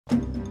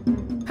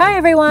Hi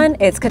everyone,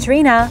 it's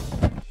Katrina.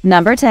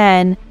 Number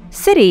 10.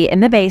 City in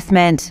the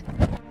Basement.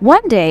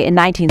 One day in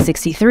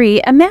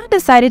 1963, a man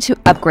decided to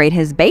upgrade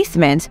his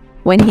basement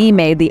when he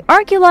made the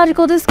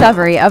archaeological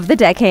discovery of the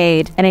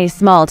decade. In a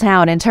small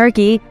town in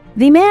Turkey,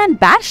 the man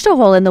bashed a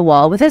hole in the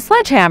wall with a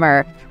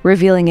sledgehammer,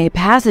 revealing a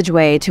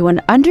passageway to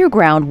an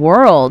underground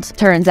world.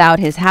 Turns out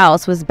his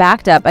house was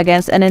backed up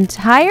against an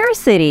entire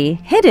city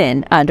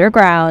hidden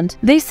underground.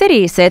 The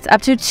city sits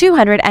up to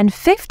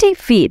 250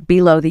 feet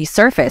below the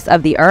surface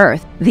of the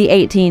earth. The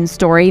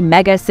 18-story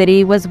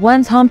mega-city was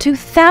once home to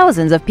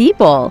thousands of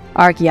people.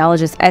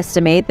 Archaeologists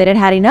estimate that it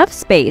had enough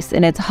space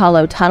in its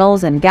hollow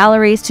tunnels and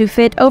galleries to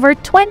fit over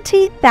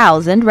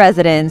 20,000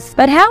 residents.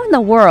 But how in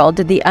the world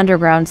did the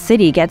underground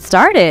city get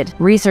started?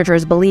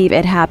 Researchers believe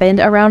it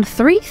happened around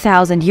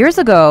 3,000 years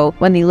ago,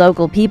 when the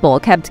local people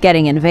kept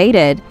getting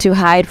invaded. To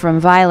hide from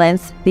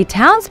violence, the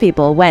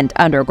townspeople went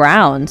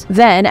underground.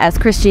 Then, as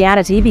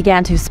Christianity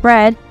began to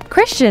spread,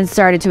 Christians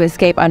started to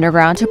escape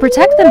underground to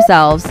protect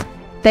themselves.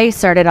 They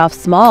started off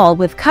small,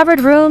 with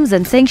covered rooms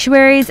and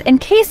sanctuaries in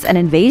case an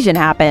invasion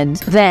happened.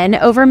 Then,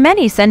 over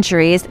many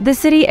centuries, the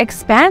city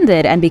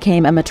expanded and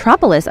became a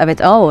metropolis of its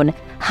own,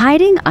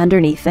 hiding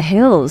underneath the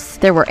hills.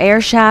 There were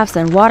air shafts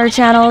and water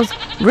channels,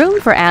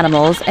 room for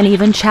animals, and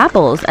even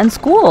chapels and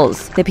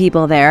schools. The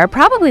people there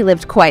probably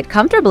lived quite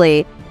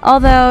comfortably,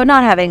 although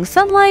not having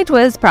sunlight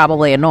was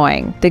probably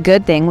annoying. The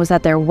good thing was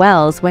that their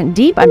wells went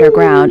deep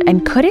underground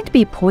and couldn't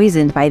be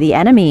poisoned by the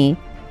enemy.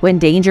 When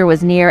danger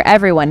was near,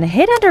 everyone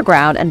hid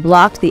underground and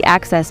blocked the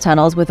access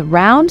tunnels with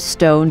round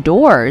stone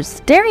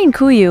doors.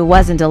 Derinkuyu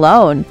wasn't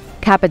alone.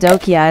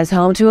 Cappadocia is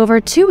home to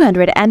over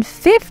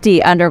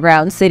 250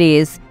 underground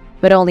cities,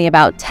 but only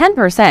about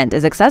 10%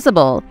 is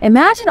accessible.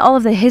 Imagine all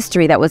of the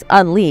history that was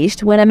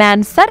unleashed when a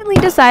man suddenly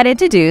decided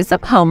to do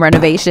some home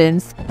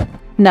renovations.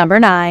 Number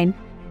 9.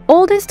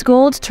 Oldest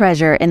gold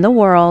treasure in the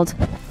world.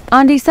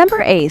 On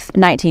December 8,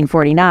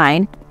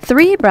 1949,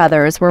 3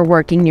 brothers were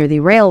working near the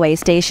railway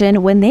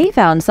station when they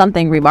found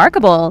something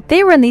remarkable.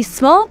 They were in the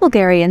small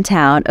Bulgarian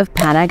town of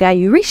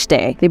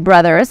Panagayurishte. The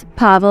brothers,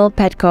 Pavel,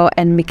 Petko,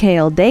 and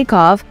Mikhail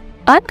Daykov,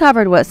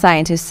 uncovered what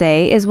scientists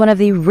say is one of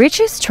the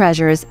richest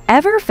treasures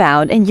ever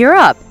found in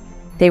Europe.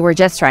 They were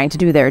just trying to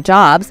do their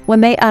jobs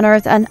when they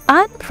unearthed an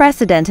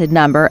unprecedented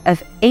number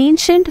of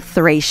ancient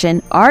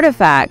Thracian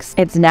artifacts.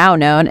 It's now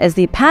known as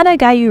the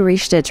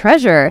Panagayurishte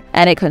treasure,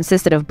 and it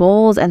consisted of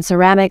bowls and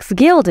ceramics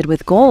gilded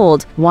with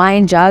gold,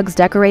 wine jugs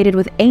decorated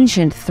with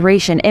ancient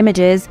Thracian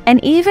images,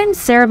 and even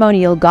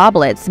ceremonial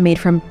goblets made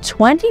from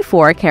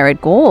 24-karat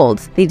gold.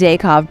 The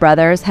Daykov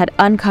brothers had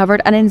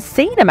uncovered an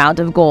insane amount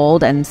of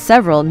gold and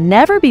several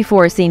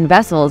never-before-seen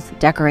vessels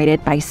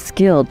decorated by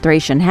skilled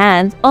Thracian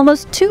hands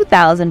almost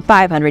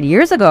 2,500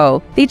 years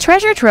ago. The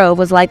treasure trove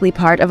was likely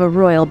part of a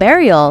royal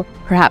burial,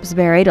 perhaps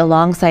buried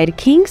alongside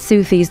King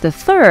Seuthes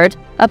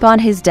III upon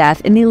his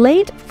death in the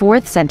late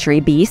 4th century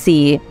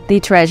BC. The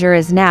treasure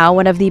is now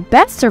one of the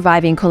best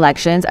surviving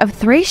collections of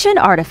Thracian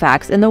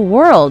artifacts in the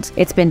world.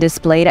 It's been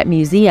displayed at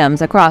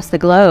museums across the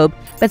globe,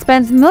 but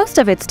spends most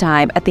of its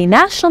time at the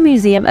National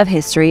Museum of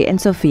History in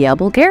Sofia,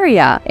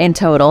 Bulgaria. In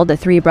total, the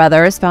 3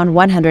 brothers found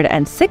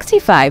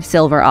 165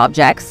 silver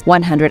objects,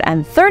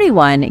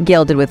 131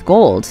 gilded with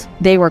gold.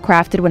 They were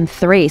crafted when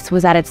Thrace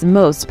was at its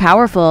most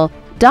powerful,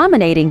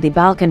 dominating the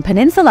Balkan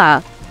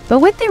Peninsula. But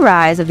with the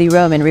rise of the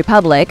Roman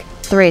Republic,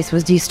 Thrace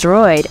was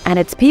destroyed and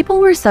its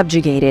people were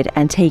subjugated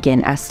and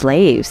taken as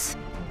slaves.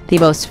 The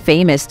most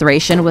famous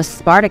Thracian was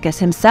Spartacus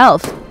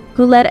himself,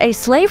 who led a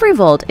slave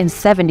revolt in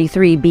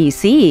 73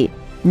 BC,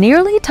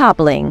 nearly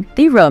toppling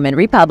the Roman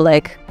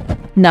Republic.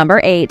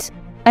 Number 8.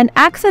 An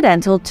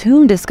accidental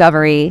tomb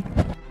discovery.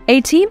 A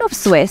team of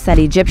Swiss and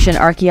Egyptian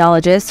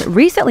archaeologists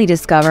recently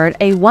discovered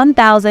a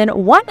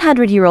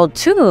 1,100-year-old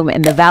tomb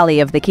in the Valley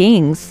of the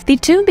Kings. The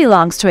tomb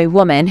belongs to a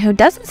woman who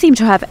doesn't seem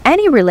to have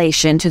any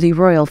relation to the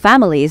royal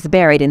families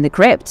buried in the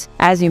crypt.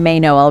 As you may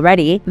know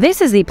already, this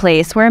is the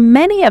place where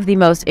many of the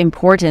most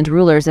important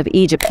rulers of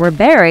Egypt were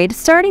buried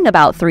starting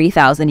about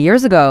 3,000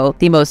 years ago.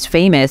 The most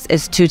famous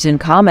is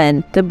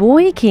Tutankhamun, the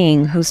boy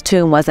king whose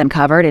tomb was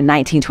uncovered in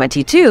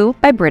 1922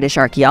 by British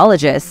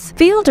archaeologists.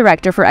 Field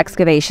Director for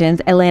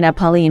Excavations Elena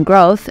Pauline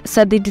Groth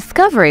said the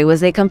discovery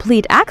was a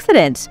complete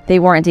accident. They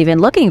weren't even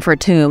looking for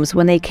tombs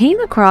when they came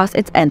across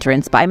its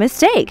entrance by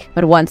mistake.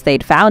 But once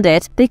they'd found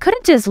it, they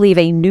couldn't just leave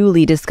a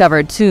newly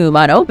discovered tomb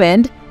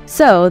unopened.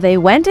 So they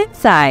went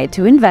inside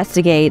to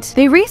investigate.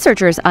 The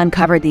researchers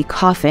uncovered the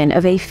coffin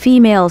of a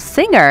female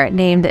singer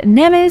named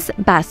Nemes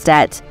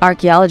Bastet.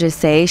 Archaeologists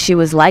say she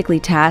was likely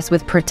tasked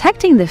with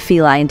protecting the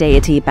feline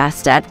deity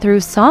Bastet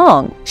through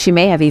song. She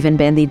may have even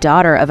been the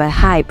daughter of a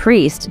high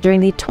priest during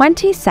the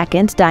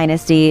 22nd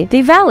dynasty.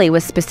 The valley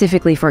was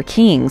specifically for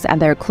kings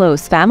and their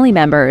close family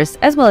members,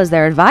 as well as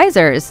their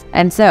advisors.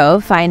 And so,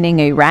 finding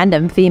a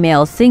random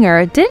female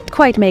singer didn't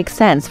quite make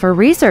sense for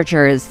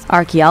researchers.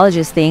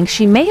 Archaeologists think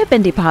she may have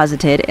been deposited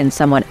in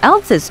someone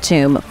else's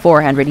tomb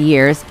 400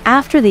 years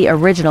after the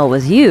original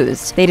was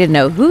used. They didn't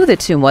know who the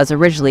tomb was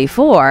originally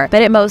for,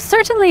 but it most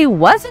certainly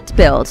wasn't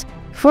built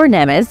for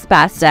Nemes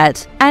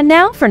Bastet. And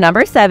now for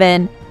number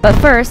 7. But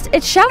first,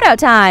 it's shoutout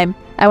time!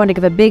 I want to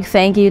give a big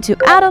thank you to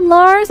Adam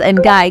Lars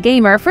and Guy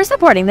Gamer for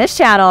supporting this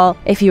channel.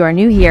 If you are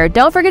new here,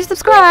 don't forget to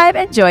subscribe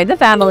and join the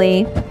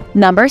family.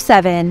 Number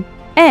 7.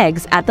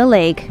 Eggs at the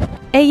lake.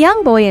 A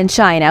young boy in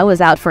China was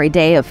out for a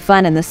day of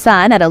fun in the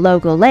sun at a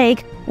local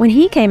lake when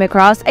he came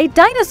across a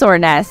dinosaur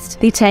nest.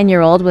 The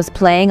 10-year-old was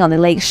playing on the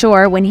lake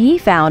shore when he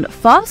found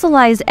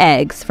fossilized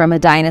eggs from a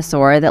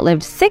dinosaur that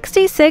lived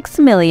 66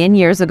 million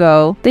years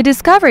ago. The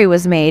discovery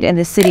was made in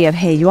the city of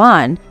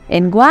Heiyuan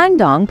in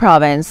Guangdong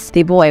province.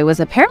 The boy was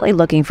apparently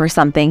looking for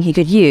something he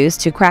could use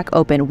to crack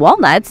open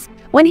walnuts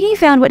when he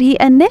found what he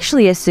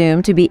initially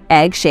assumed to be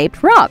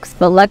egg-shaped rocks.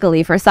 But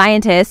luckily for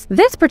scientists,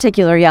 this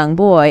particular young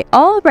boy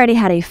already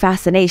had a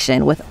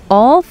fascination with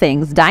all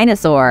things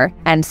dinosaur.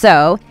 And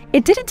so,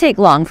 it didn't take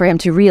long for him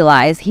to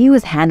realize he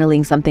was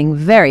handling something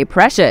very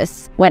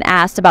precious. When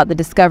asked about the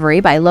discovery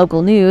by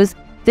local news,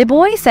 the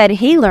boy said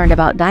he learned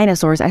about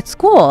dinosaurs at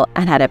school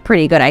and had a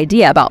pretty good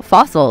idea about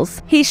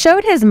fossils. He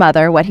showed his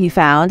mother what he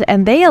found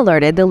and they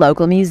alerted the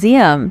local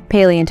museum.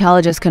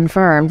 Paleontologists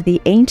confirmed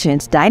the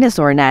ancient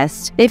dinosaur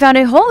nest. They found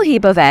a whole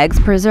heap of eggs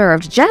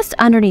preserved just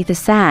underneath the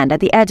sand at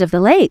the edge of the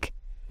lake.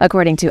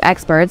 According to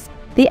experts,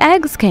 the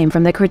eggs came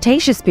from the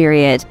Cretaceous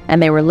period,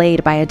 and they were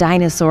laid by a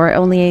dinosaur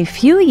only a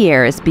few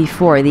years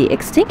before the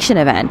extinction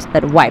event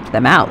that wiped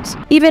them out.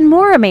 Even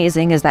more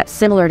amazing is that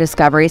similar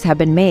discoveries have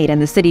been made in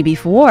the city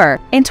before.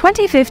 In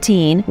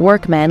 2015,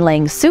 workmen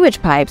laying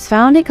sewage pipes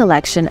found a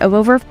collection of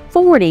over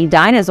 40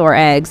 dinosaur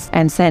eggs,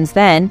 and since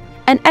then,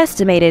 an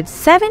estimated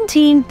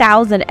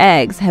 17,000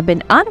 eggs have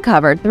been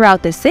uncovered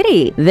throughout the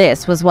city.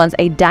 This was once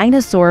a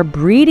dinosaur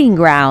breeding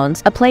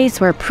ground, a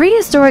place where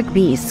prehistoric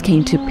beasts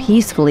came to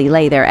peacefully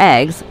lay their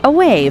eggs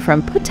away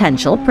from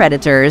potential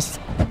predators.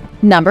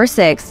 Number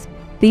 6.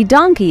 The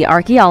donkey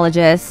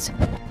archaeologist.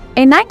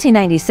 In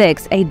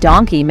 1996, a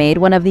donkey made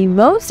one of the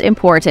most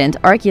important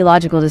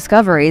archaeological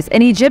discoveries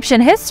in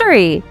Egyptian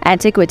history.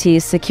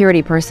 Antiquities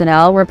security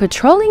personnel were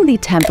patrolling the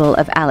Temple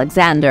of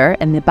Alexander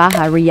in the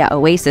Bahariya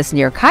oasis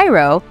near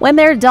Cairo when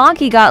their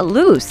donkey got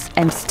loose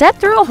and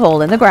stepped through a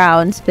hole in the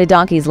ground. The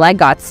donkey's leg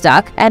got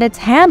stuck, and its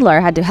handler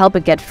had to help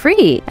it get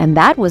free. And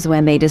that was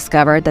when they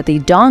discovered that the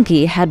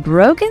donkey had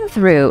broken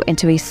through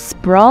into a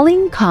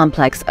sprawling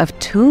complex of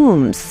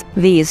tombs.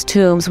 These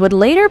tombs would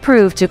later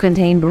prove to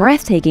contain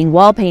breathtaking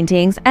wall paintings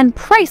and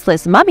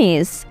priceless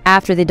mummies.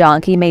 After the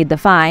donkey made the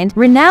find,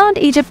 renowned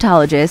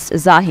Egyptologist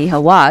Zahi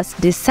Hawass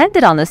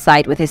descended on the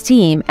site with his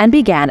team and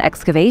began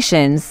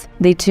excavations.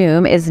 The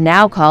tomb is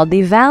now called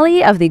the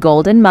Valley of the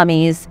Golden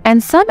Mummies,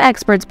 and some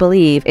experts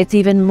believe it's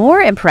even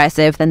more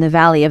impressive than the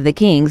Valley of the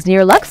Kings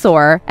near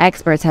Luxor.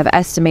 Experts have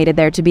estimated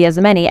there to be as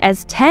many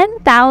as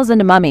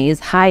 10,000 mummies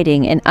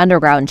hiding in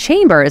underground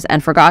chambers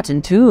and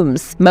forgotten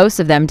tombs. Most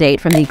of them date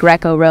from the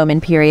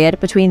Greco-Roman period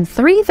between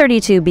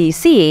 332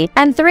 BC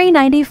and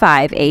 395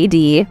 AD.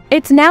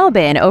 It's now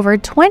been over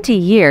 20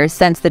 years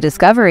since the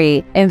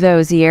discovery. In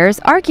those years,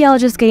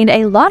 archaeologists gained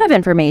a lot of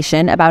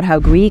information about how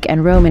Greek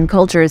and Roman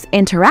cultures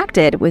interacted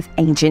with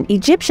ancient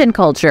Egyptian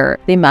culture.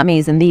 The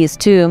mummies in these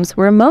tombs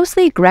were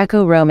mostly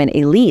Greco-Roman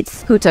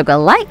elites who took a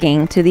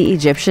liking to the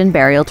Egyptian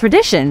burial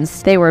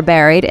traditions. They were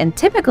buried in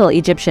typical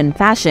Egyptian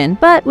fashion,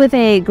 but with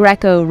a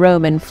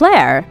Greco-Roman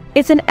flair.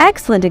 It's an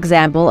excellent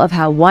example of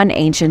how one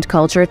ancient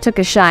culture took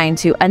a shine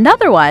to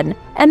another one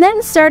and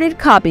then started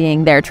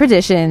copying their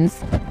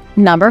traditions.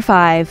 Number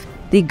 5.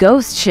 The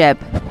Ghost Ship.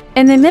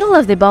 In the middle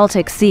of the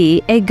Baltic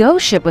Sea, a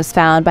ghost ship was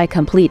found by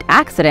complete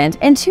accident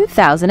in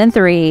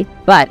 2003.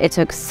 But it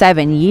took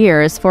 7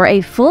 years for a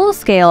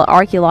full-scale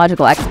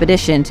archaeological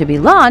expedition to be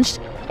launched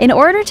in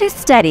order to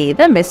study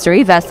the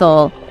mystery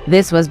vessel.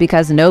 This was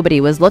because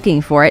nobody was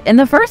looking for it in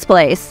the first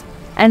place.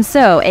 And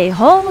so a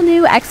whole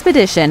new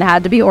expedition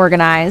had to be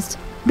organized.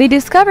 The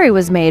discovery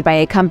was made by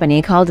a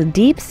company called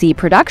Deep Sea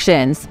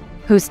Productions,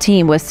 whose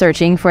team was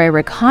searching for a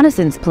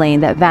reconnaissance plane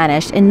that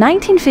vanished in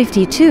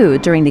 1952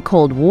 during the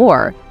Cold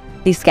War.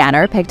 The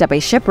scanner picked up a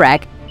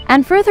shipwreck,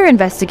 and further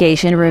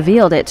investigation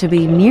revealed it to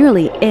be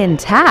nearly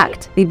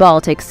intact. The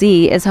Baltic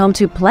Sea is home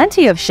to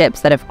plenty of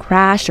ships that have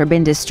crashed or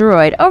been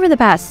destroyed over the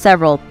past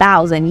several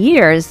thousand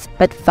years,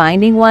 but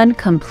finding one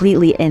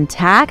completely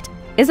intact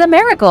is a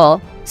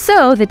miracle.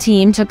 So the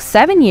team took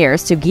 7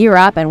 years to gear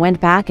up and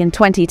went back in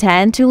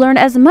 2010 to learn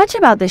as much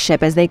about the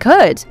ship as they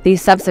could. The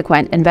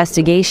subsequent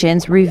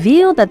investigations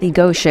revealed that the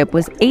ghost ship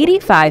was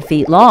 85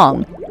 feet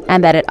long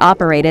and that it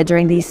operated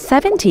during the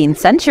 17th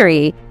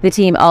century. The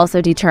team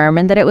also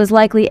determined that it was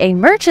likely a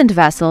merchant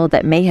vessel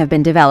that may have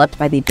been developed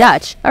by the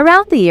Dutch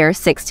around the year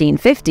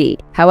 1650.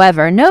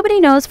 However, nobody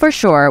knows for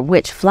sure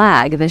which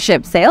flag the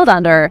ship sailed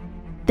under.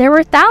 There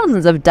were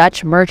thousands of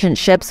Dutch merchant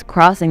ships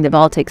crossing the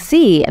Baltic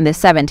Sea in the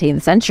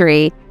 17th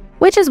century,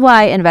 which is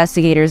why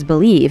investigators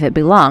believe it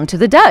belonged to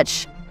the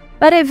Dutch.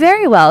 But it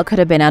very well could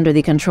have been under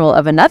the control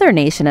of another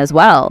nation as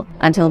well.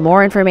 Until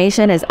more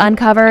information is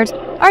uncovered,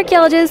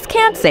 archaeologists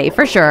can't say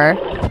for sure.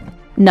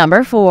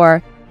 Number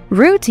 4.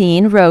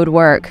 Routine road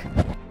work.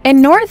 In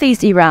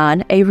northeast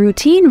Iran, a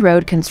routine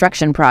road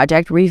construction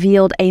project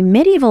revealed a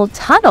medieval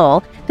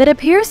tunnel that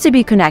appears to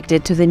be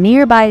connected to the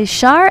nearby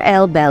Shar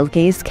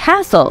el-Belkis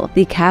castle.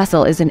 The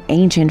castle is an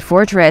ancient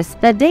fortress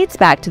that dates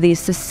back to the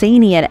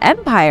Sasanian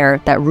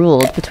Empire that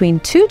ruled between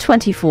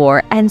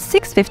 224 and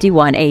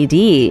 651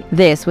 AD.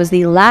 This was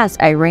the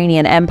last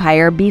Iranian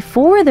empire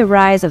before the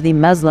rise of the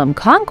Muslim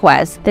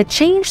conquest that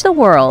changed the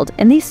world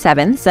in the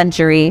 7th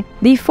century.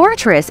 The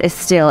fortress is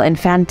still in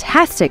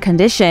fantastic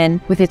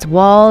condition, with its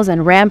walls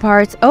and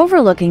ramparts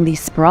overlooking the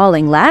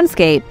sprawling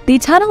landscape. The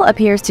tunnel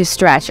appears to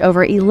stretch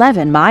over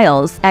 11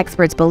 miles.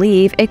 Experts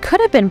believe it could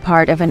have been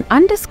part of an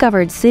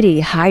undiscovered city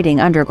hiding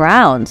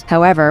underground.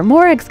 However,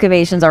 more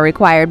excavations are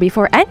required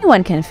before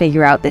anyone can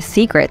figure out the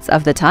secrets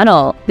of the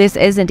tunnel. This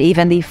isn't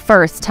even the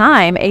first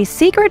time a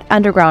secret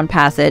underground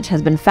passage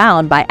has been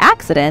found by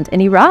accident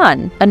in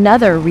Iran.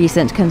 Another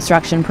recent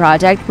construction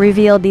project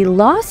revealed the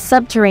lost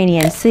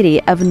subterranean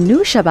city of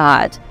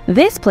Nushabad.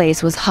 This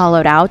place was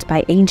hollowed out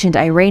by ancient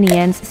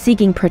Iranians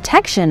seeking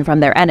protection from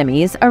their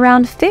enemies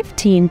around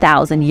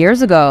 15,000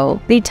 years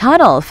ago. The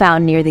tunnel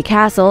found near the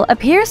castle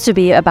appears to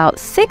be about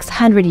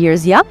 600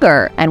 years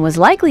younger and was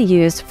likely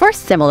used for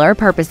similar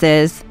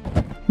purposes.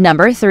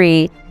 Number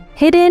 3.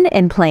 Hidden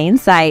in plain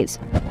sight.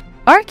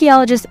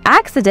 Archaeologists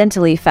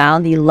accidentally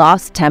found the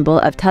lost temple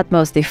of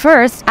Thutmose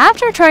I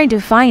after trying to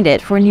find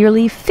it for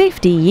nearly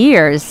 50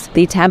 years.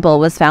 The temple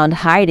was found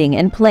hiding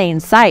in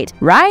plain sight,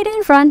 right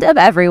in front of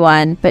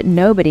everyone, but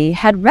nobody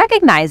had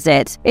recognized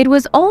it. It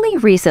was only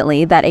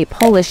recently that a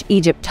Polish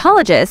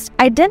Egyptologist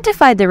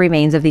identified the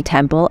remains of the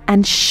temple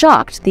and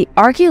shocked the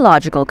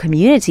archaeological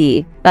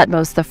community.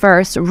 Thutmose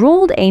I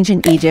ruled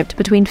ancient Egypt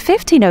between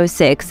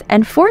 1506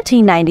 and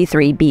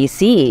 1493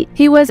 BC.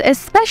 He was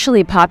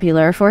especially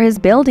popular for his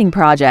building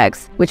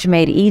projects, which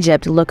made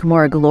Egypt look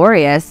more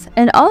glorious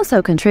and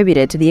also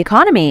contributed to the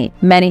economy.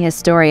 Many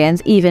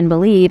historians even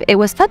believe it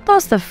was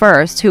Thutmose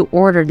I who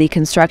ordered the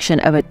construction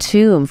of a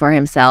tomb for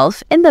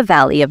himself in the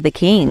Valley of the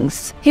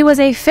Kings. He was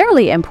a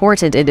fairly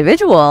important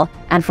individual,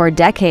 and for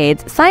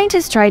decades,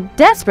 scientists tried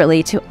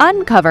desperately to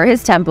uncover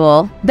his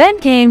temple. Then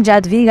came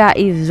Jadwiga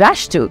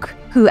Iwaszczuk,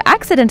 who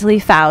accidentally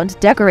found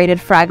decorated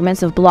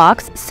fragments of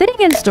blocks sitting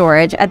in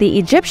storage at the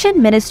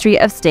Egyptian Ministry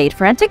of State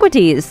for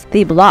Antiquities.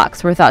 The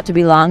blocks were thought to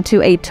belong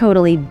to a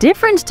totally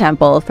different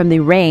temple from the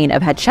reign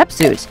of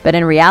Hatshepsut, but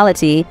in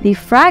reality, the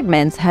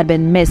fragments had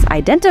been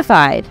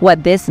misidentified.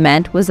 What this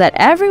meant was that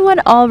everyone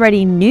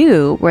already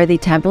knew where the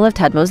temple of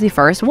Thutmose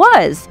I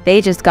was.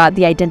 They just got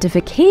the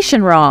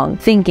identification wrong,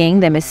 thinking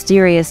the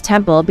mysterious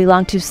temple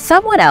belonged to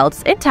someone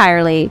else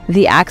entirely.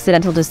 The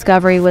accidental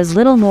discovery was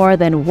little more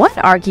than one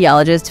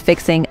archaeologist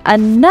fixing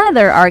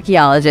another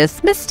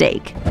archaeologist's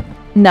mistake.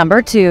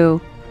 Number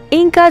 2.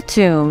 Inca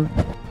Tomb.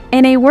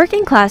 In a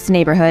working-class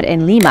neighborhood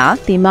in Lima,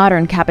 the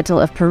modern capital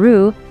of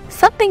Peru,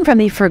 something from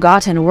the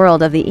forgotten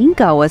world of the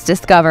Inca was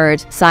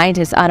discovered.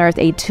 Scientists unearthed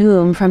a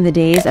tomb from the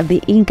days of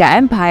the Inca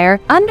Empire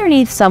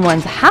underneath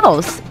someone's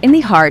house in the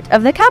heart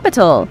of the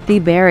capital. The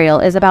burial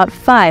is about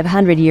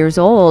 500 years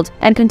old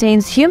and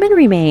contains human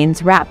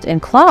remains wrapped in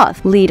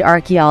cloth. Lead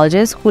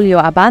archaeologist Julio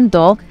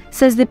Abanto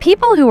says the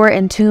people who were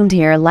entombed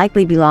here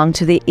likely belonged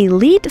to the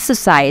elite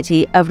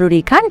society of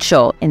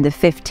Ruricancho in the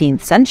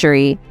 15th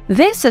century.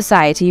 This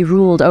society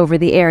ruled over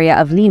the area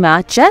of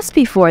Lima just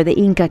before the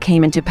Inca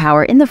came into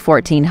power in the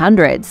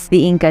 1400s.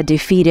 The Inca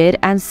defeated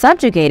and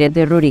subjugated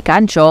the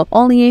Ruricancho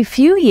only a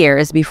few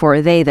years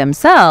before they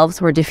themselves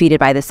were defeated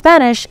by the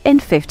Spanish in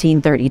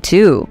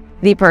 1532.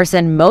 The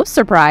person most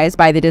surprised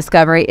by the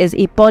discovery is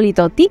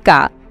Hipólito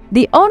Tica,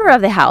 the owner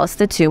of the house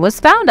the tomb was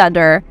found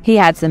under. He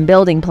had some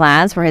building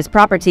plans for his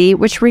property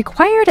which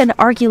required an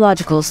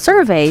archaeological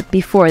survey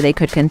before they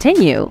could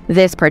continue.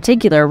 This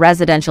particular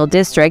residential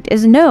district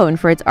is known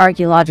for its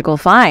archaeological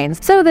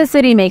finds, so the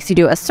city makes you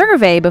do a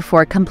survey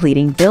before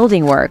completing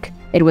building work.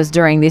 It was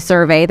during the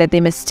survey that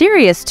the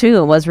mysterious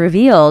tomb was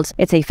revealed.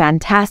 It's a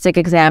fantastic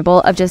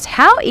example of just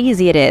how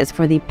easy it is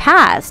for the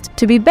past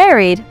to be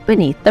buried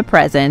beneath the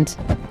present.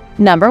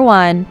 Number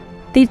 1.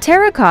 The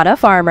Terracotta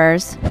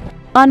Farmers.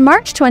 On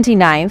March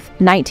 29,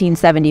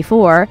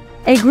 1974,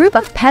 a group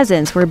of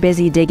peasants were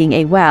busy digging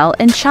a well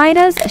in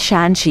China's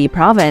Shanxi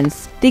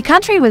province. The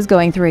country was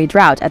going through a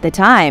drought at the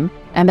time,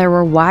 and there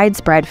were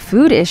widespread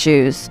food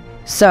issues.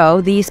 So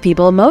these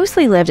people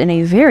mostly lived in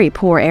a very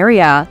poor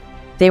area.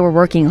 They were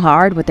working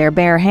hard with their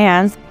bare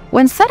hands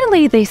when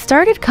suddenly they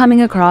started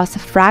coming across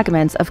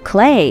fragments of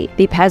clay.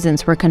 The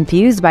peasants were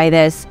confused by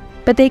this,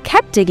 but they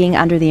kept digging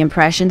under the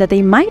impression that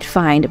they might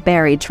find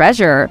buried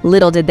treasure.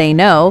 Little did they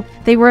know,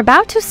 they were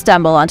about to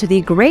stumble onto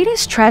the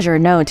greatest treasure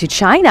known to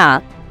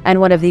China, and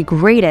one of the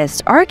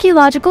greatest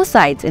archaeological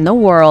sites in the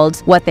world.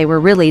 What they were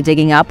really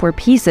digging up were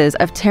pieces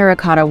of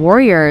terracotta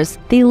warriors,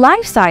 the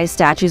life-size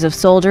statues of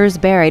soldiers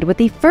buried with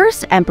the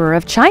first emperor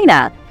of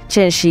China,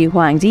 Qin Shi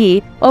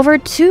Huangdi, over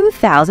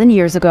 2,000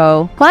 years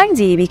ago.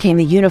 Huangdi became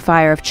the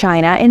unifier of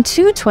China in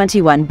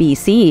 221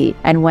 BC,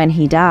 and when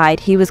he died,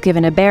 he was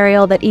given a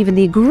burial that even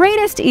the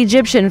greatest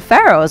Egyptian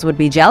pharaohs would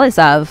be jealous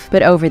of.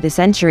 But over the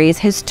centuries,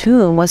 his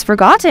tomb was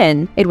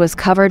forgotten. It was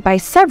covered by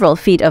several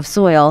feet of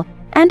soil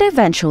and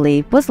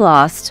eventually was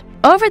lost.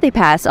 Over the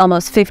past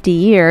almost 50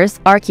 years,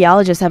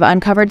 archaeologists have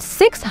uncovered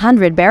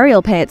 600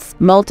 burial pits,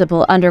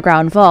 multiple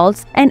underground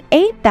vaults, and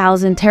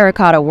 8,000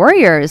 terracotta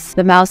warriors.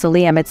 The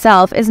mausoleum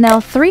itself is now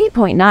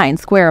 3.9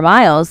 square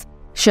miles,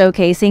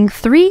 showcasing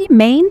 3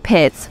 main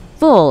pits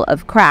full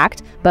of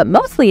cracked, but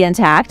mostly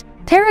intact,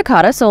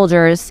 terracotta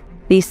soldiers.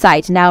 The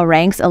site now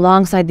ranks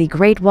alongside the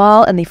Great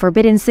Wall and the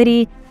Forbidden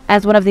City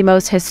as one of the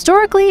most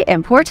historically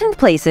important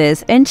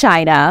places in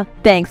China.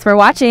 Thanks for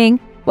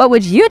watching! What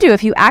would you do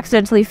if you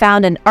accidentally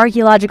found an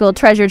archaeological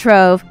treasure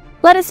trove?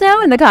 Let us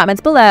know in the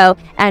comments below,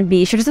 and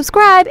be sure to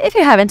subscribe if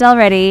you haven't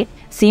already.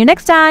 See you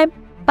next time!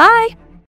 Bye!